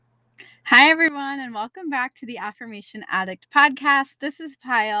Hi, everyone, and welcome back to the Affirmation Addict podcast. This is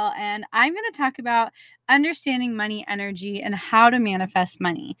Pyle, and I'm going to talk about understanding money energy and how to manifest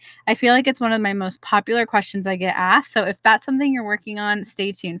money. I feel like it's one of my most popular questions I get asked, so if that's something you're working on,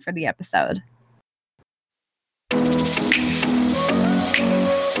 stay tuned for the episode.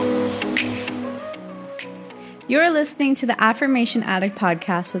 You're listening to the Affirmation Addict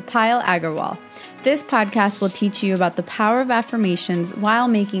podcast with Pyle Agarwal. This podcast will teach you about the power of affirmations while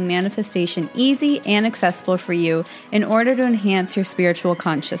making manifestation easy and accessible for you in order to enhance your spiritual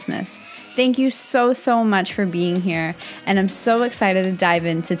consciousness. Thank you so much for being here, and I'm so excited to dive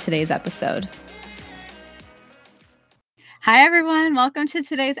into today's episode. Hi, everyone. Welcome to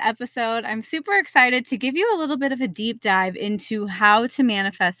today's episode. I'm super excited to give you a little bit of a deep dive into how to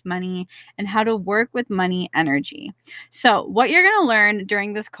manifest money and how to work with money energy. So what you're going to learn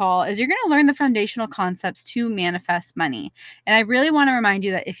during this call is you're going to learn the foundational concepts to manifest money. And I really want to remind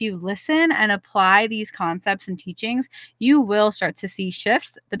you that if you listen and apply these concepts and teachings, you will start to see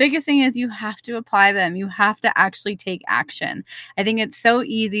shifts. The biggest thing is you have to apply them. You have to actually take action. I think it's so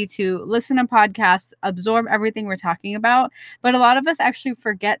easy to listen to podcasts, absorb everything we're talking about, but a lot of us actually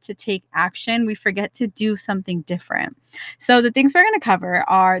forget to take action. We forget to do something different. So the things we're going to cover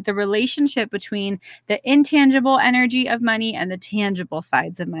are the relationship between the intangible energy of money and the tangible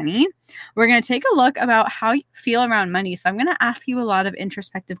sides of money. We're going to take a look about how you feel around money. So I'm going to ask you a lot of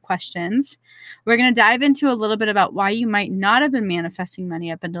introspective questions. We're going to dive into a little bit about why you might not have been manifesting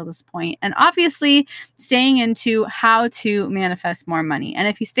money up until this point. And obviously staying into how to manifest more money. And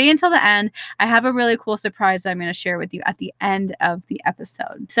if you stay until the end, I have a really cool surprise that I'm going to share with you at the end of the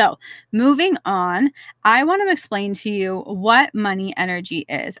episode. So moving on, I want to explain to you what money energy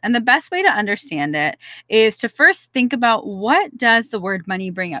is. And the best way to understand it is to first think about, what does the word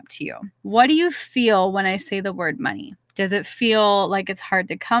money bring up to you? What do you feel when I say the word money? Does it feel like it's hard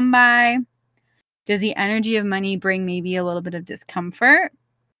to come by? Does the energy of money bring maybe a little bit of discomfort?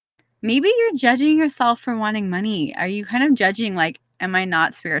 Maybe you're judging yourself for wanting money. Are you kind of judging, like, am I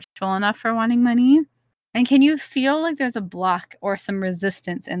not spiritual enough for wanting money? And can you feel like there's a block or some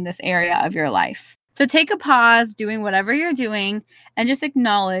resistance in this area of your life? So take a pause, doing whatever you're doing, and just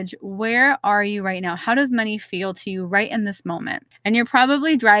acknowledge, where are you right now? How does money feel to you right in this moment? And you're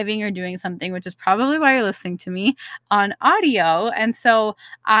probably driving or doing something, which is probably why you're listening to me on audio. And so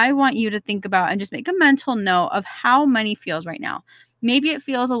I want you to think about and just make a mental note of how money feels right now. Maybe it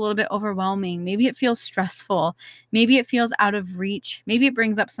feels a little bit overwhelming. Maybe it feels stressful. Maybe it feels out of reach. Maybe it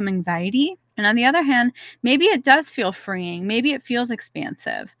brings up some anxiety. And on the other hand, maybe it does feel freeing. Maybe it feels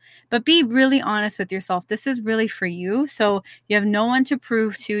expansive. But be really honest with yourself. This is really for you. So you have no one to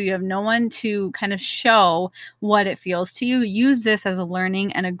prove to. You have no one to kind of show what it feels to you. Use this as a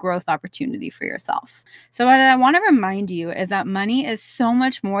learning and a growth opportunity for yourself. So what I want to remind you is that money is so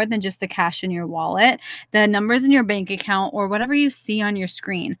much more than just the cash in your wallet, the numbers in your bank account, or whatever you see on your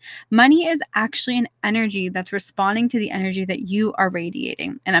screen. Money is actually an energy that's responding to the energy that you are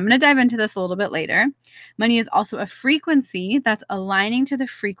radiating. And I'm going to dive into this a little bit later. Money is also a frequency that's aligning to the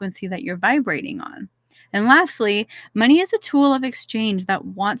frequency that you're vibrating on. And lastly, money is a tool of exchange that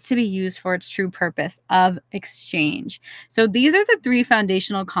wants to be used for its true purpose of exchange. So these are the three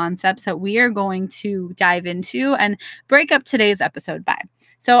foundational concepts that we are going to dive into and break up today's episode by.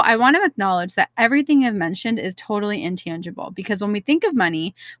 So I want to acknowledge that everything I've mentioned is totally intangible, because when we think of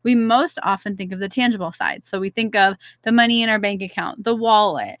money, we most often think of the tangible side. So we think of the money in our bank account, the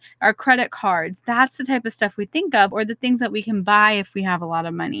wallet, our credit cards. That's the type of stuff we think of, or the things that we can buy if we have a lot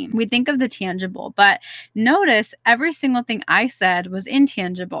of money. We think of the tangible, but notice every single thing I said was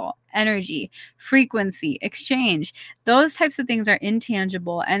intangible. Energy, frequency, exchange, those types of things are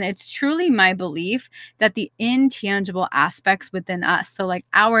intangible. And it's truly my belief that the intangible aspects within us, so like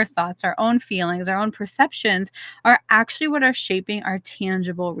our thoughts, our own feelings, our own perceptions, are actually what are shaping our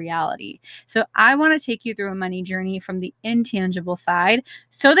tangible reality. So I want to take you through a money journey from the intangible side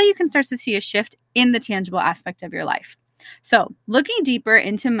so that you can start to see a shift in the tangible aspect of your life. So looking deeper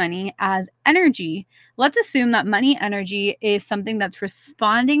into money as energy, let's assume that money energy is something that's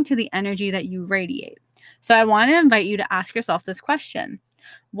responding to the energy that you radiate. So I want to invite you to ask yourself this question.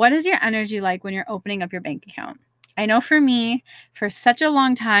 What is your energy like when you're opening up your bank account? I know for me, for such a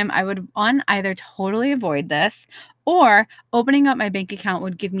long time, I would either totally avoid this, or opening up my bank account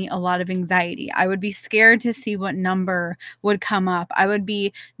would give me a lot of anxiety. I would be scared to see what number would come up. I would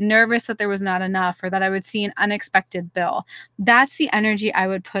be nervous that there was not enough, or that I would see an unexpected bill. That's the energy I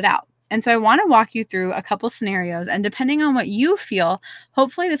would put out. And so I want to walk you through a couple scenarios, and depending on what you feel,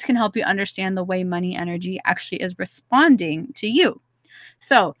 hopefully this can help you understand the way money energy actually is responding to you.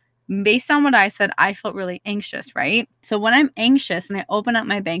 So Based on what I said, I felt really anxious, right? So when I'm anxious and I open up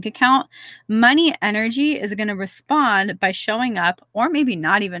my bank account, money energy is going to respond by showing up, or maybe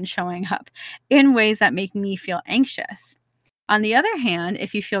not even showing up, in ways that make me feel anxious. On the other hand,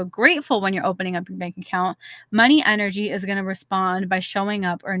 if you feel grateful when you're opening up your bank account, money energy is going to respond by showing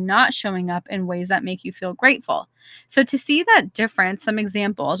up or not showing up in ways that make you feel grateful. So, to see that difference, some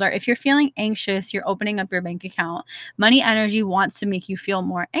examples are if you're feeling anxious, you're opening up your bank account, money energy wants to make you feel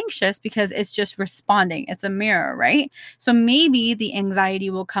more anxious because it's just responding. It's a mirror, right? So, maybe the anxiety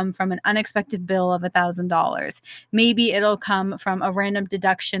will come from an unexpected bill of $1,000. Maybe it'll come from a random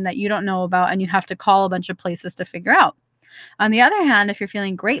deduction that you don't know about and you have to call a bunch of places to figure out. On the other hand, if you're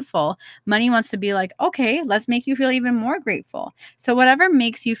feeling grateful, money wants to be like, okay, let's make you feel even more grateful. So, whatever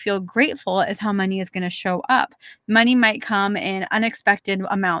makes you feel grateful is how money is going to show up. Money might come in unexpected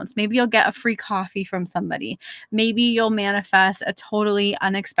amounts. Maybe you'll get a free coffee from somebody. Maybe you'll manifest a totally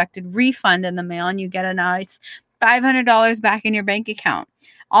unexpected refund in the mail and you get a nice $500 back in your bank account.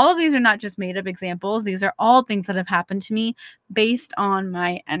 All of these are not just made up examples. These are all things that have happened to me based on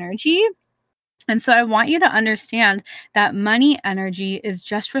my energy. And so I want you to understand that money energy is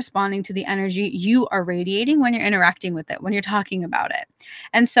just responding to the energy you are radiating when you're interacting with it, when you're talking about it.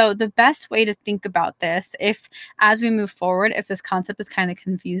 And so the best way to think about this, if as we move forward, if this concept is kind of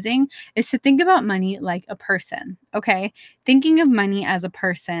confusing, is to think about money like a person. Okay. Thinking of money as a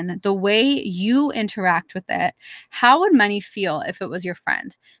person, the way you interact with it, how would money feel if it was your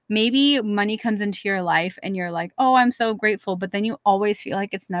friend? Maybe money comes into your life and you're like, oh, I'm so grateful, but then you always feel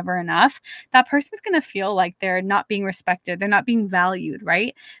like it's never enough. That person's going to feel like they're not being respected, they're not being valued,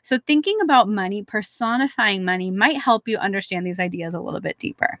 right? So thinking about money, personifying money might help you understand these ideas a little bit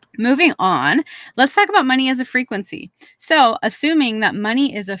deeper. Moving on, let's talk about money as a frequency. So assuming that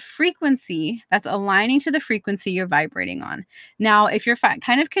money is a frequency that's aligning to the frequency you're vibrating on. Now, if you're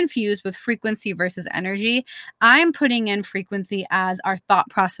kind of confused with frequency versus energy, I'm putting in frequency as our thought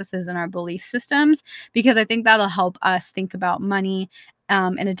processes and our belief systems because I think that'll help us think about money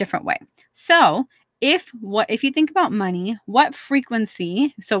in a different way. So, if you think about money, what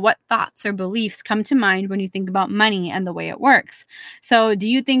frequency, so what thoughts or beliefs come to mind when you think about money and the way it works? So, do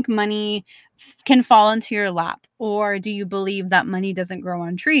you think money can fall into your lap, or do you believe that money doesn't grow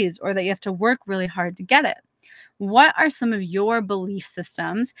on trees, or that you have to work really hard to get it? What are some of your belief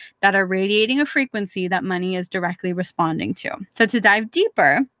systems that are radiating a frequency that money is directly responding to? So, to dive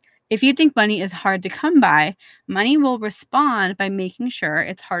deeper, if you think money is hard to come by, money will respond by making sure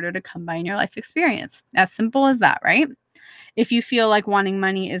it's harder to come by in your life experience. As simple as that, right? If you feel like wanting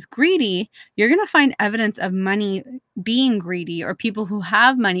money is greedy, you're going to find evidence of money being greedy or people who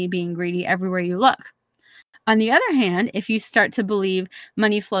have money being greedy everywhere you look. On the other hand, if you start to believe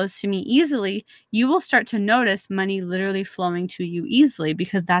money flows to me easily, you will start to notice money literally flowing to you easily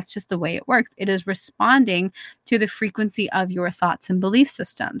because that's just the way it works. It is responding to the frequency of your thoughts and belief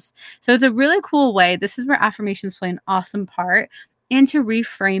systems. So it's a really cool way. This is where affirmations play an awesome part into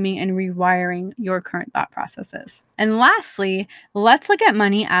reframing and rewiring your current thought processes. And lastly, let's look at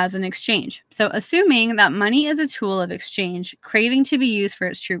money as an exchange. So assuming that money is a tool of exchange, craving to be used for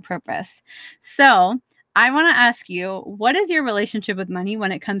its true purpose. So I want to ask you, what is your relationship with money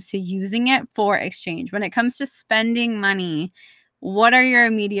when it comes to using it for exchange? When it comes to spending money, what are your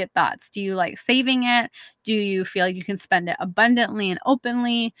immediate thoughts? Do you like saving it? Do you feel like you can spend it abundantly and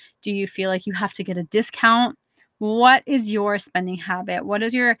openly? Do you feel like you have to get a discount? What is your spending habit? What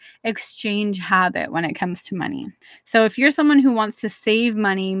is your exchange habit when it comes to money? So if you're someone who wants to save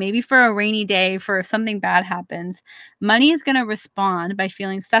money, maybe for a rainy day, for if something bad happens, money is going to respond by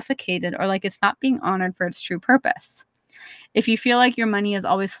feeling suffocated or like it's not being honored for its true purpose. If you feel like your money is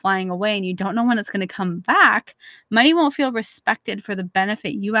always flying away and you don't know when it's going to come back, money won't feel respected for the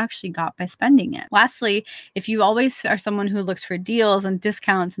benefit you actually got by spending it. Lastly, if you always are someone who looks for deals and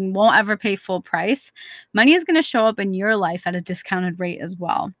discounts and won't ever pay full price, money is going to show up in your life at a discounted rate as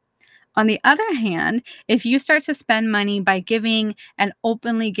well. On the other hand, if you start to spend money by giving and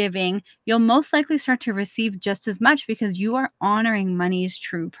openly giving, you'll most likely start to receive just as much because you are honoring money's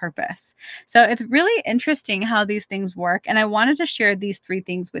true purpose. So it's really interesting how these things work. And I wanted to share these three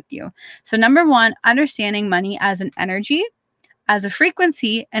things with you. So, number one, understanding money as an energy, as a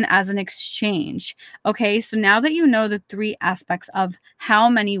frequency, and as an exchange. Okay, so now that you know the three aspects of how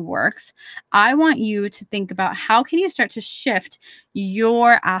money works, I want you to think about how can you start to shift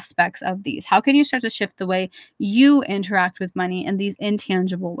your aspects of these? How can you start to shift the way you interact with money in these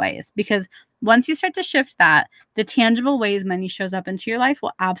intangible ways? Because once you start to shift that, the tangible ways money shows up into your life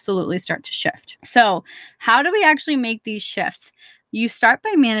will absolutely start to shift. So, how do we actually make these shifts? You start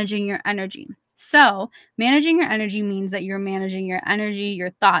by managing your energy. So, managing your energy means that you're managing your energy,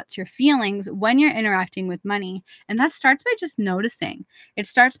 your thoughts, your feelings when you're interacting with money. And that starts by just noticing. It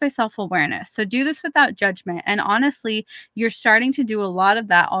starts by self awareness. So, do this without judgment. And honestly, you're starting to do a lot of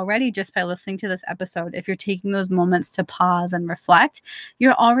that already just by listening to this episode. If you're taking those moments to pause and reflect,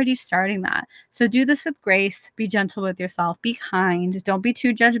 you're already starting that. So, do this with grace. Be gentle with yourself. Be kind. Don't be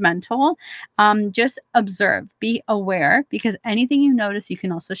too judgmental. Just observe. Be aware, because anything you notice, you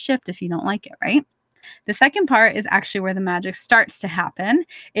can also shift if you don't like it, right? The second part is actually where the magic starts to happen,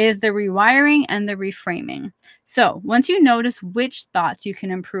 is the rewiring and the reframing. So once you notice which thoughts you can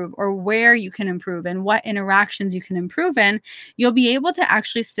improve or where you can improve and what interactions you can improve in, you'll be able to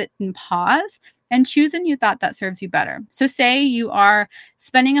actually sit and pause and choose a new thought that serves you better. So say you are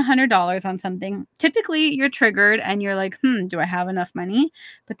spending $100 on something. Typically you're triggered and you're like, do I have enough money?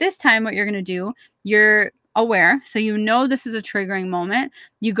 But this time what you're going to do, you're aware. So you know this is a triggering moment.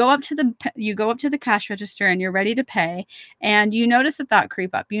 You go up to the cash register and you're ready to pay, and you notice the thought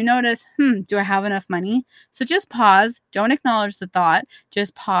creep up. You notice, do I have enough money? So just pause. Don't acknowledge the thought.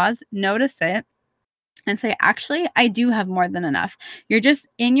 Just pause, notice it, and say, actually, I do have more than enough. You're just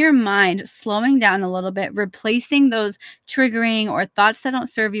in your mind slowing down a little bit, replacing those triggering or thoughts that don't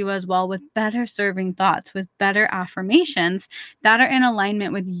serve you as well with better serving thoughts, with better affirmations that are in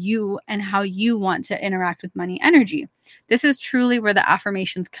alignment with you and how you want to interact with money energy. This is truly where the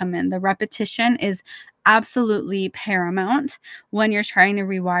affirmations come in. The repetition is absolutely paramount when you're trying to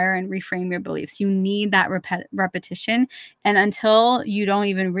rewire and reframe your beliefs. You need that repetition. And until you don't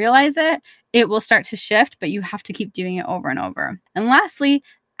even realize it, it will start to shift, but you have to keep doing it over and over. And lastly,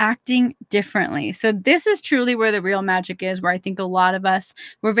 acting differently. So this is truly where the real magic is, where I think a lot of us,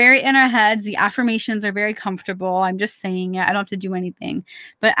 we're very in our heads. The affirmations are very comfortable. I'm just saying it. I don't have to do anything.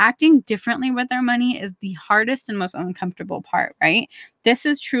 But acting differently with our money is the hardest and most uncomfortable part, right? This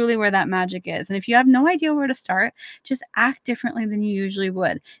is truly where that magic is. And if you have no idea where to start, just act differently than you usually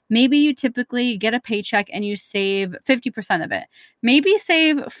would. Maybe you typically get a paycheck and you save 50% of it. Maybe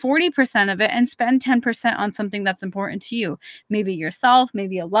save 40% of it and spend 10% on something that's important to you. Maybe yourself,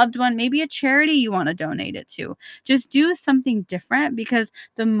 maybe a loved one, maybe a charity you want to donate it to. Just do something different, because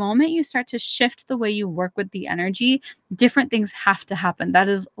the moment you start to shift the way you work with the energy, different things have to happen. That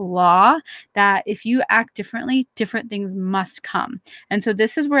is law, that if you act differently, different things must come. And so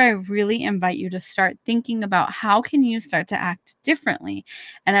this is where I really invite you to start thinking about, how can you start to act differently?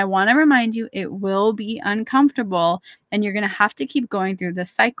 And I want to remind you, it will be uncomfortable and you're going to have to keep going through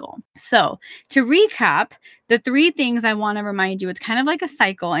this cycle. So to recap, the three things I want to remind you, it's kind of like a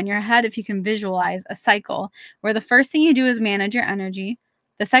cycle in your head. If you can visualize a cycle where the first thing you do is manage your energy.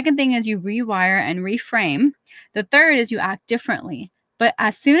 The second thing is you rewire and reframe. The third is you act differently. But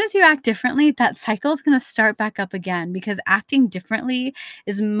as soon as you act differently, that cycle is going to start back up again, because acting differently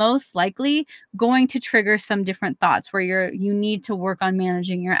is most likely going to trigger some different thoughts where you need to work on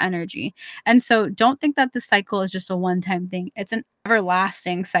managing your energy. And so don't think that the cycle is just a one-time thing. It's an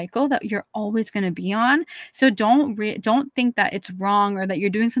everlasting cycle that you're always going to be on. So don't think that it's wrong or that you're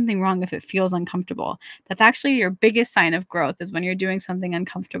doing something wrong if it feels uncomfortable. That's actually your biggest sign of growth, is when you're doing something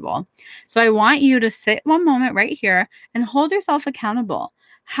uncomfortable. So I want you to sit one moment right here and hold yourself accountable.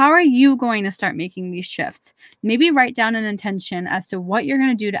 How are you going to start making these shifts? Maybe write down an intention as to what you're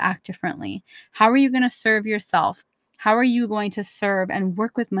going to do to act differently. How are you going to serve yourself? How are you going to serve and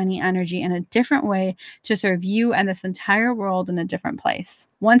work with money energy in a different way to serve you and this entire world in a different place?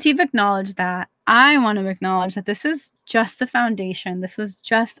 Once you've acknowledged that, I want to acknowledge that this is just the foundation. This was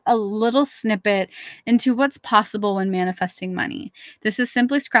just a little snippet into what's possible when manifesting money. This is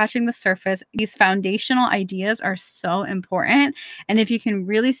simply scratching the surface. These foundational ideas are so important. And if you can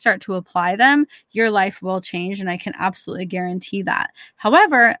really start to apply them, your life will change. And I can absolutely guarantee that.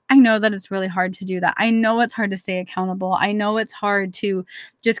 However, I know that it's really hard to do that. I know it's hard to stay accountable. I know it's hard to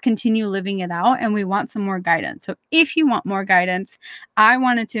just continue living it out. And we want some more guidance. So if you want more guidance, I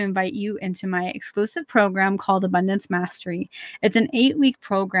wanted to invite you into my exclusive program called Abundance Mastery. It's an 8-week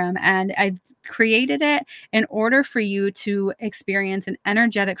program, and I've created it in order for you to experience an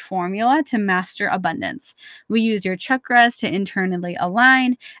energetic formula to master abundance. We use your chakras to internally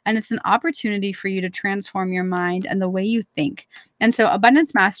align, and it's an opportunity for you to transform your mind and the way you think. And so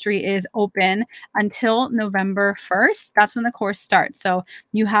Abundance Mastery is open until November 1st. That's when the course starts. So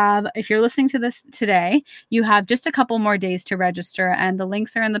you have, if you're listening to this today, you have just a couple more days to register, and the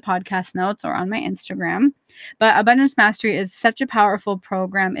links are in the podcast notes or on my Instagram. But Abundance Mastery is such a powerful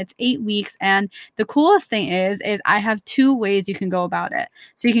program. It's 8 weeks. And the coolest thing is I have 2 ways you can go about it.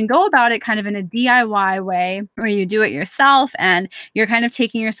 So you can go about it kind of in a DIY way where you do it yourself and you're kind of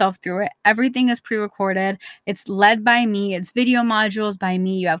taking yourself through it. Everything is pre-recorded. It's led by me. It's video modules by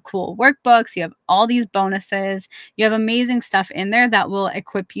me. You have cool workbooks. You have all these bonuses. You have amazing stuff in there that will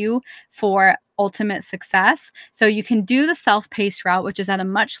equip you for ultimate success. So you can do the self-paced route, which is at a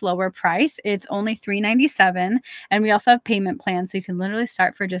much lower price. It's only $397. And we also have payment plans. So you can literally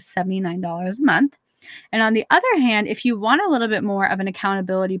start for just $79 a month. And on the other hand, if you want a little bit more of an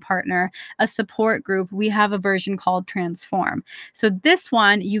accountability partner, a support group, we have a version called Transform. So this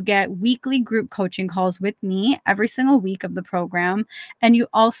one, you get weekly group coaching calls with me every single week of the program. And you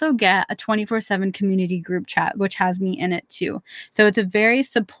also get a 24/7 community group chat, which has me in it too. So it's a very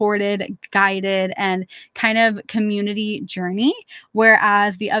supported, guided, and kind of community journey,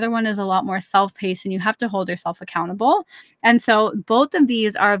 whereas the other one is a lot more self-paced and you have to hold yourself accountable. And so both of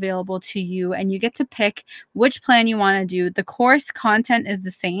these are available to you and you get to pick which plan you want to do. The course content is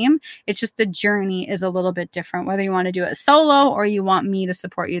the same. It's just the journey is a little bit different, whether you want to do it solo or you want me to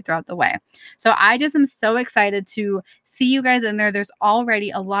support you throughout the way. So I just am so excited to see you guys in there. There's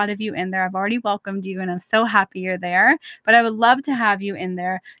already a lot of you in there. I've already welcomed you and I'm so happy you're there, but I would love to have you in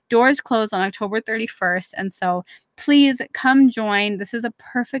there. Doors close on October 31st. And so please come join. This is a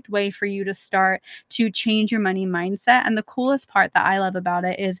perfect way for you to start to change your money mindset. And the coolest part that I love about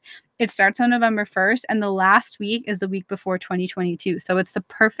it is it starts on November 1st and the last week is the week before 2022. So it's the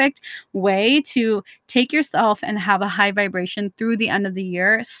perfect way to take yourself and have a high vibration through the end of the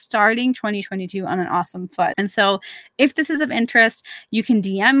year, starting 2022 on an awesome foot. And so if this is of interest, you can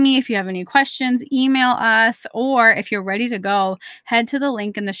DM me if you have any questions, email us, or if you're ready to go, head to the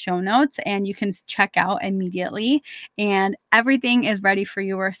link in the show notes and you can check out immediately. And everything is ready for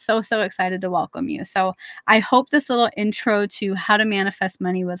you. We're so excited to welcome you. So I hope this little intro to how to manifest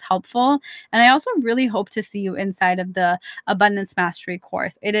money was helpful. And I also really hope to see you inside of the Abundance Mastery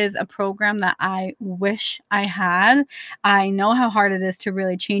course. It is a program that I wish I had. I know how hard it is to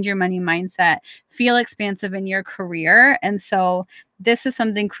really change your money mindset, feel expansive in your career. And so this is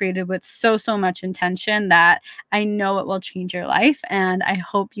something created with so much intention that I know it will change your life. And I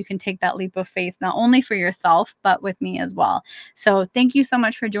hope you can take that leap of faith, not only for yourself, but with me as well. So thank you so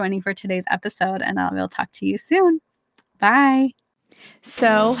much for joining for today's episode, and I will talk to you soon. Bye.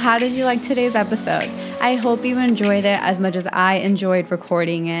 So, how did you like today's episode? I hope you enjoyed it as much as I enjoyed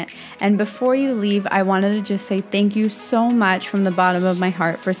recording it. And before you leave, I wanted to just say thank you so much from the bottom of my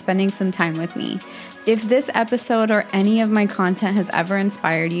heart for spending some time with me. If this episode or any of my content has ever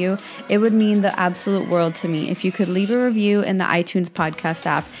inspired you, it would mean the absolute world to me if you could leave a review in the iTunes podcast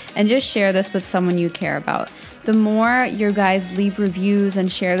app and just share this with someone you care about. The more you guys leave reviews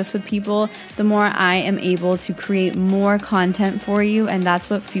and share this with people, the more I am able to create more content for you, and that's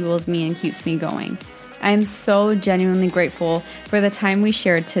what fuels me and keeps me going. I am so genuinely grateful for the time we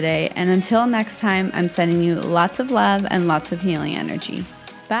shared today, and until next time, I'm sending you lots of love and lots of healing energy.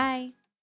 Bye.